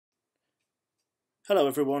Hello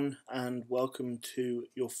everyone and welcome to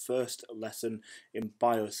your first lesson in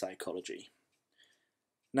biopsychology.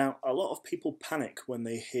 Now, a lot of people panic when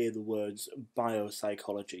they hear the words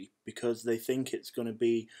biopsychology because they think it's going to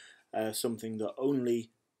be something that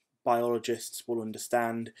only biologists will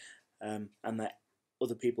understand, and that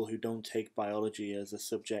other people who don't take biology as a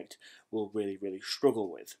subject will really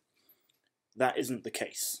struggle with. That isn't the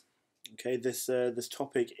case. Okay, this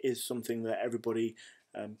topic is something that everybody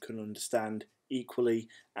can understand equally,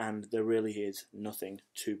 and there really is nothing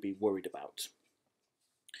to be worried about.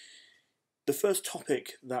 The first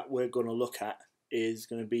topic that we're going to look at is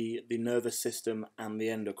going to be the nervous system and the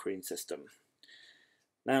endocrine system.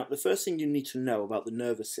 Now, the first thing you need to know about the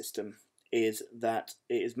nervous system is that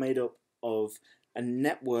it is made up of a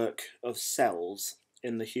network of cells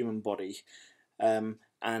in the human body,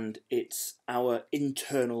 and it's our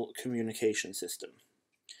internal communication system.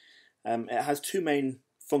 It has two main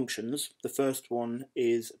functions. The first one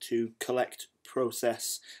is to collect,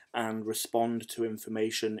 process, and respond to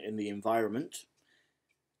information in the environment.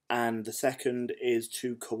 And the second is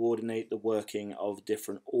to coordinate the working of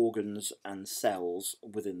different organs and cells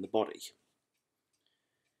within the body.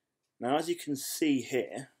 Now, as you can see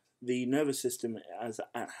here, the nervous system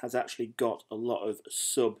has actually got a lot of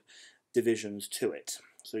subdivisions to it.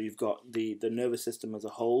 So you've got the nervous system as a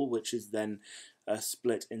whole, which is then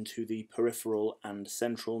split into the peripheral and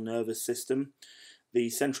central nervous system. The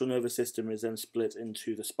central nervous system is then split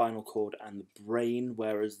into the spinal cord and the brain,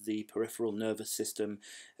 whereas the peripheral nervous system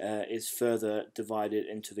is further divided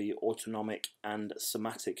into the autonomic and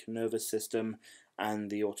somatic nervous system,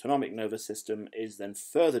 and the autonomic nervous system is then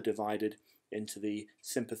further divided into the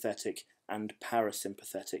sympathetic and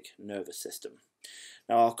parasympathetic nervous system.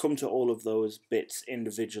 Now, I'll come to all of those bits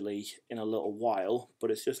individually in a little while, but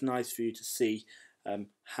it's just nice for you to see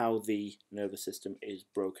how the nervous system is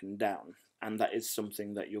broken down, and that is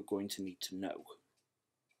something that you're going to need to know.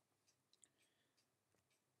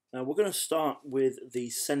 Now, we're going to start with the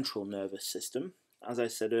central nervous system. As I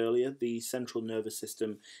said earlier, the central nervous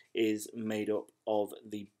system is made up of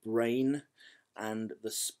the brain and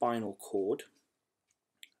the spinal cord.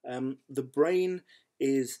 The brain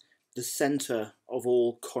is the center of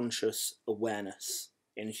all conscious awareness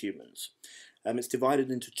in humans. It's divided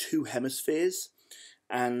into two hemispheres,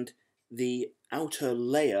 and the outer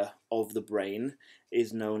layer of the brain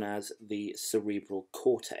is known as the cerebral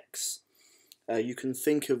cortex. You can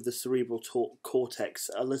think of the cerebral cortex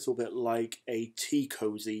a little bit like a tea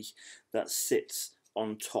cozy that sits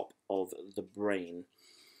on top of the brain.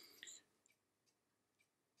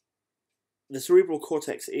 The cerebral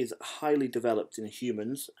cortex is highly developed in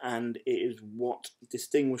humans, and it is what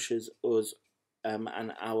distinguishes us and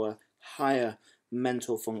our higher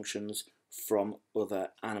mental functions from other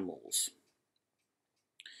animals.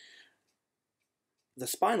 The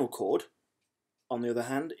spinal cord, on the other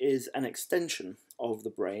hand, is an extension of the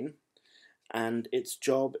brain, and its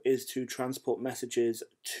job is to transport messages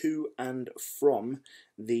to and from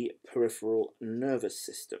the peripheral nervous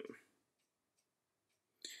system.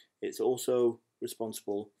 It's also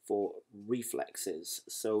responsible for reflexes.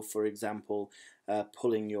 So, for example,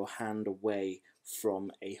 pulling your hand away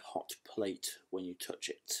from a hot plate when you touch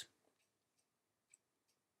it.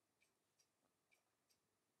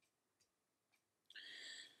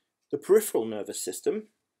 The peripheral nervous system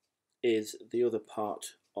is the other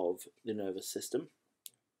part of the nervous system,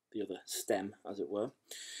 the other stem, as it were,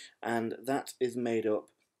 and that is made up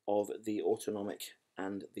of the autonomic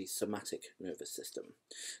and the somatic nervous system.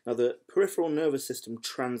 Now, the peripheral nervous system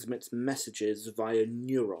transmits messages via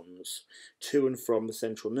neurons to and from the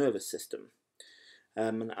central nervous system.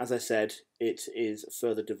 And as I said, it is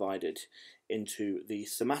further divided into the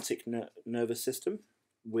somatic nervous system,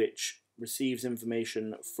 which receives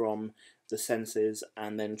information from the senses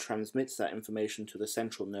and then transmits that information to the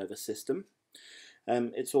central nervous system.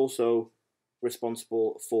 It's also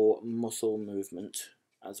responsible for muscle movement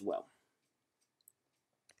as well.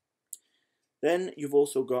 Then you've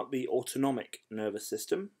also got the autonomic nervous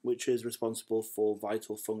system, which is responsible for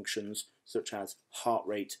vital functions such as heart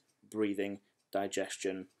rate, breathing,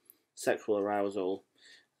 digestion, sexual arousal,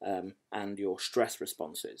 and your stress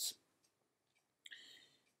responses.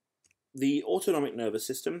 The autonomic nervous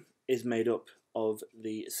system is made up of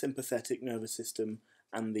the sympathetic nervous system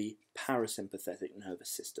and the parasympathetic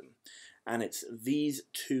nervous system, and it's these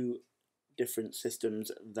two different systems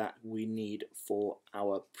that we need for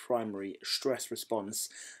our primary stress response,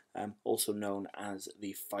 also known as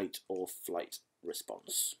the fight or flight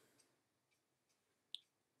response.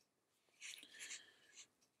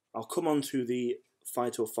 I'll come on to the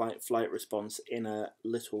fight or flight response in a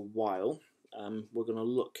little while, We're going to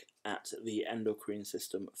look at the endocrine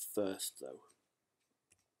system first, though.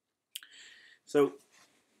 So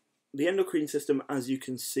the endocrine system, as you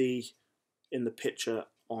can see in the picture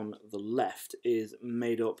on the left, is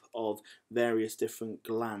made up of various different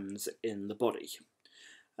glands in the body.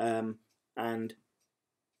 And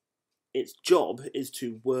its job is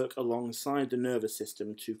to work alongside the nervous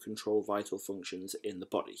system to control vital functions in the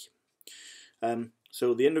body.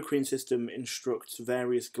 So the endocrine system instructs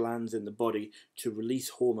various glands in the body to release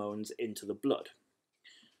hormones into the blood.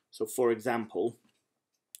 So for example,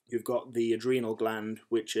 you've got the adrenal gland,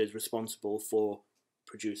 which is responsible for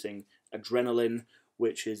producing adrenaline,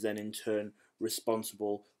 which is then in turn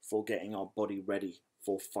responsible for getting our body ready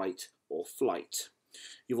for fight or flight.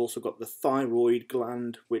 You've also got the thyroid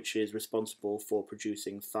gland, which is responsible for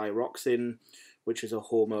producing thyroxine, which is a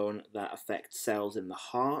hormone that affects cells in the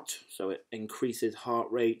heart, so it increases heart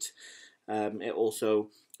rate. It also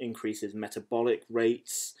increases metabolic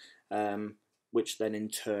rates, which then in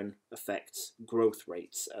turn affects growth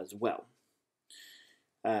rates as well.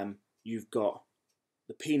 You've got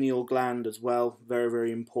the pineal gland as well, very,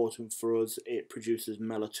 very important for us. It produces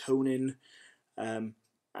melatonin,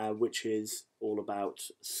 which is all about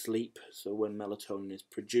sleep. So when melatonin is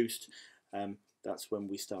produced, that's when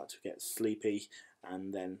we start to get sleepy,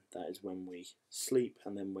 and then that is when we sleep,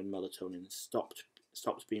 and then when melatonin stops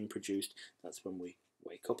being produced, that's when we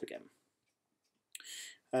wake up again.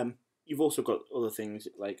 You've also got other things,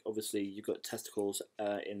 like obviously you've got testicles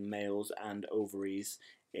in males and ovaries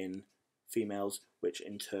in females, which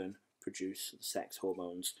in turn produce the sex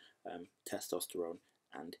hormones, testosterone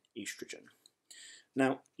and estrogen.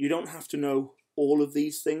 Now, you don't have to know all of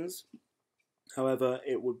these things. However,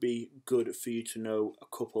 it would be good for you to know a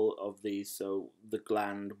couple of these, so the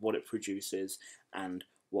gland, what it produces, and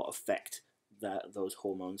what effect that those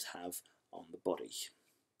hormones have on the body.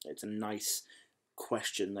 It's a nice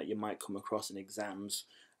question that you might come across in exams,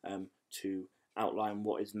 to outline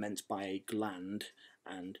what is meant by a gland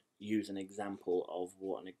and use an example of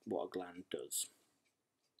what a gland does.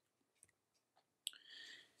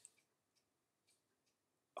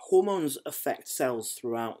 Hormones affect cells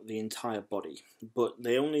throughout the entire body, but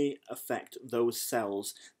they only affect those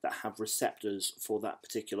cells that have receptors for that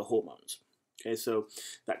particular hormones. Okay, so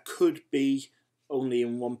that could be only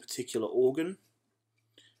in one particular organ.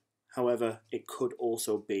 However, it could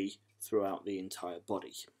also be throughout the entire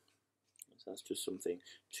body. So that's just something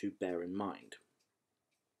to bear in mind.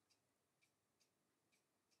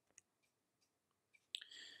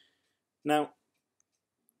 Now,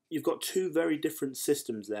 you've got two very different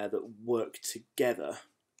systems there that work together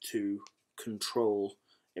to control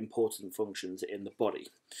important functions in the body.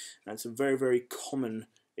 And it's a very, very common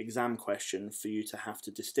exam question for you to have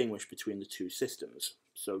to distinguish between the two systems.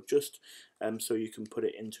 So just so you can put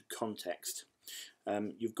it into context,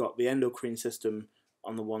 you've got the endocrine system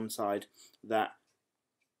on the one side that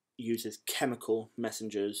uses chemical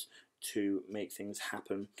messengers to make things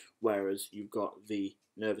happen, whereas you've got the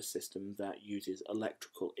nervous system that uses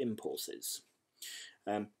electrical impulses.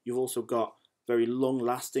 You've also got very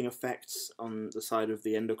long-lasting effects on the side of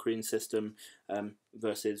the endocrine system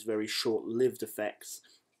versus very short-lived effects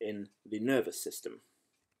in the nervous system.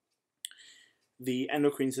 The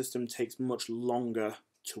endocrine system takes much longer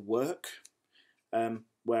to work,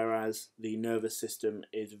 whereas the nervous system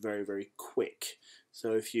is very, very quick.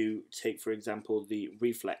 So if you take, for example, the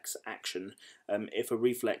reflex action, if a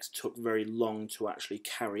reflex took very long to actually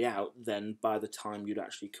carry out, then by the time you'd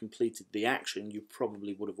actually completed the action, you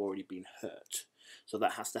probably would have already been hurt. So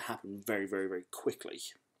that has to happen very, very, very quickly.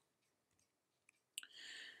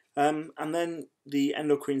 And then the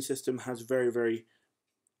endocrine system has very, very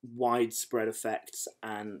widespread effects,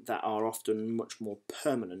 and that are often much more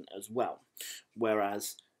permanent as well,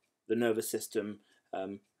 whereas the nervous system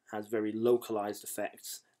has very localized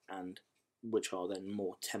effects, and which are then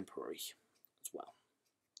more temporary as well.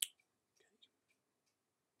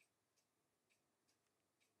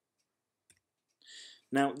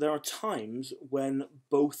 Now, there are times when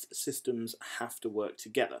both systems have to work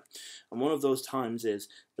together, and one of those times is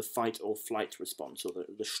the fight or flight response, or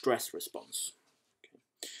the stress response.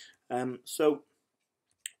 So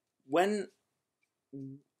when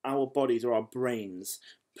our bodies or our brains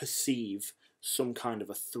perceive some kind of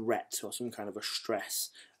a threat or some kind of a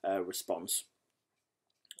stress response,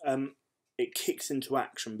 it kicks into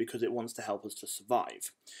action because it wants to help us to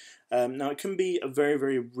survive. Now, it can be a very,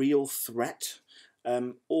 very real threat,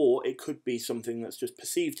 or it could be something that's just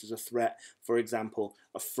perceived as a threat. For example,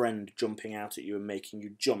 a friend jumping out at you and making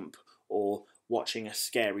you jump, or watching a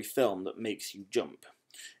scary film that makes you jump.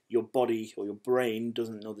 your body or your brain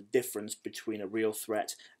doesn't know the difference between a real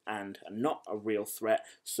threat and not a real threat,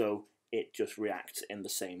 so it just reacts in the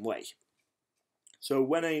same way. So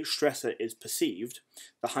when a stressor is perceived,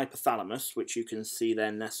 the hypothalamus, which you can see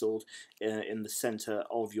there nestled in the center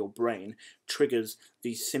of your brain, triggers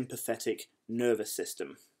the sympathetic nervous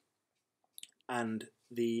system. And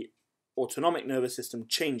the autonomic nervous system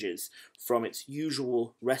changes from its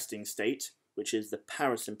usual resting state, which is the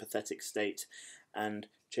parasympathetic state, and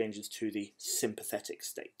changes to the sympathetic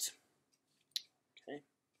state. Okay.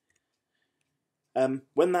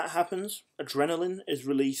 When that happens, adrenaline is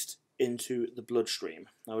released into the bloodstream.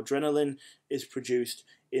 Now, adrenaline is produced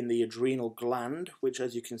in the adrenal gland, which,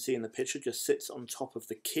 as you can see in the picture, just sits on top of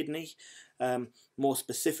the kidney. More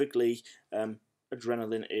specifically,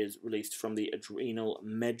 adrenaline is released from the adrenal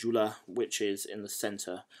medulla, which is in the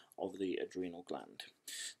center of the adrenal gland.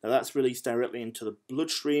 Now, that's released directly into the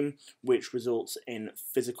bloodstream, which results in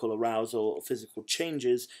physical arousal or physical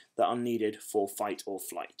changes that are needed for fight or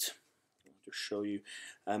flight. I'll just show you.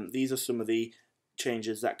 These are some of the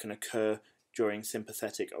changes that can occur during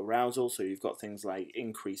sympathetic arousal. So you've got things like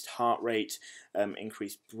increased heart rate,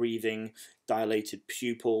 increased breathing, dilated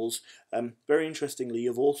pupils. Very interestingly,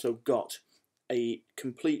 you've also got a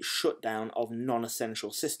complete shutdown of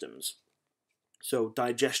non-essential systems. So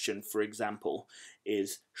digestion, for example,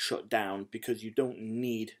 is shut down because you don't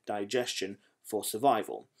need digestion for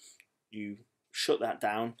survival. You shut that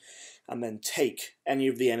down and then take any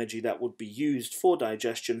of the energy that would be used for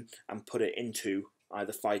digestion and put it into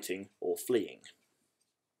either fighting or fleeing.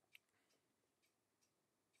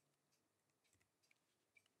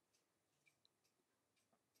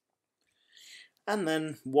 And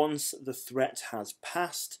then once the threat has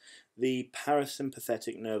passed, the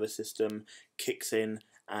parasympathetic nervous system kicks in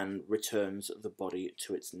and returns the body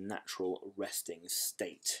to its natural resting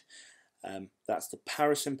state. That's the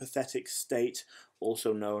parasympathetic state,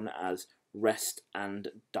 also known as rest and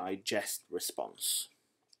digest response.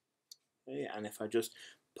 Okay, and if I just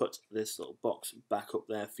put this little box back up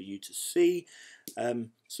there for you to see,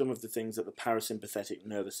 some of the things that the parasympathetic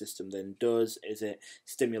nervous system then does is it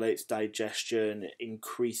stimulates digestion, it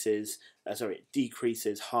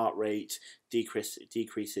decreases heart rate,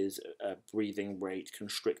 decreases breathing rate,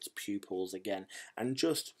 constricts pupils again, and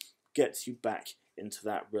just gets you back into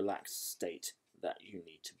that relaxed state that you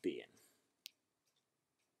need to be in.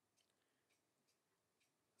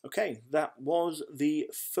 Okay, that was the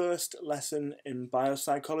first lesson in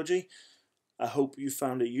biopsychology. I hope you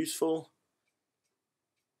found it useful,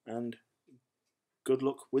 and good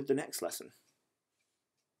luck with the next lesson.